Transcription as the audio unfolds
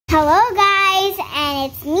Hello guys,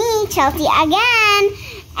 and it's me, Chelsea again,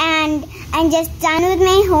 and I'm just done with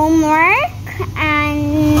my homework,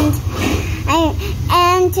 and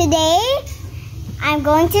today I'm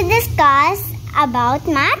going to discuss about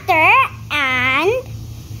matter and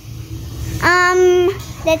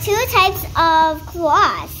the two types of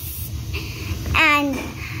cloths. And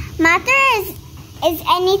matter is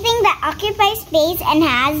anything that occupies space and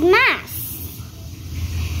has mass.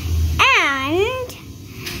 And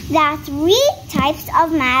the three types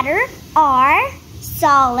of matter are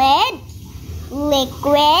solid,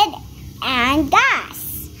 liquid, and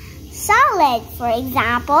gas. Solid, for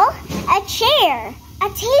example, a chair, a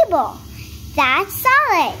table, that's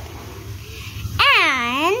solid.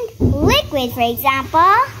 And liquid, for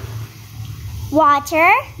example,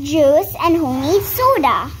 water, juice, and homemade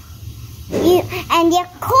soda. And they're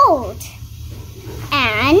cold.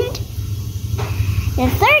 And the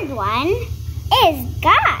third one is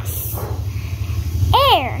gas,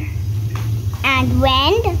 air, and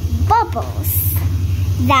wind bubbles.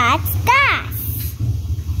 That's gas.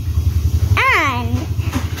 And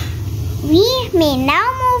we may now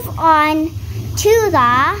move on to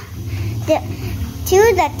the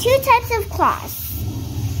two types of clause.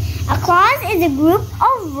 A clause is a group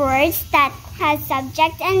of words that has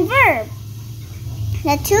subject and verb.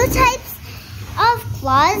 The two types of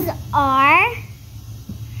clause are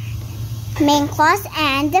main clause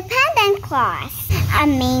and dependent clause. A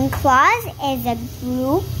main clause is a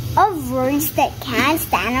group of words that can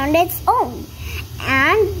stand on its own,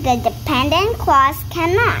 and the dependent clause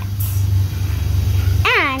cannot.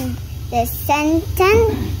 And the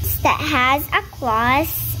sentence that has a clause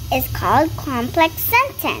is called complex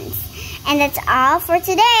sentence. And that's all for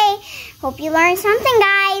today. Hope you learned something,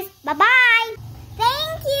 guys. Bye-bye.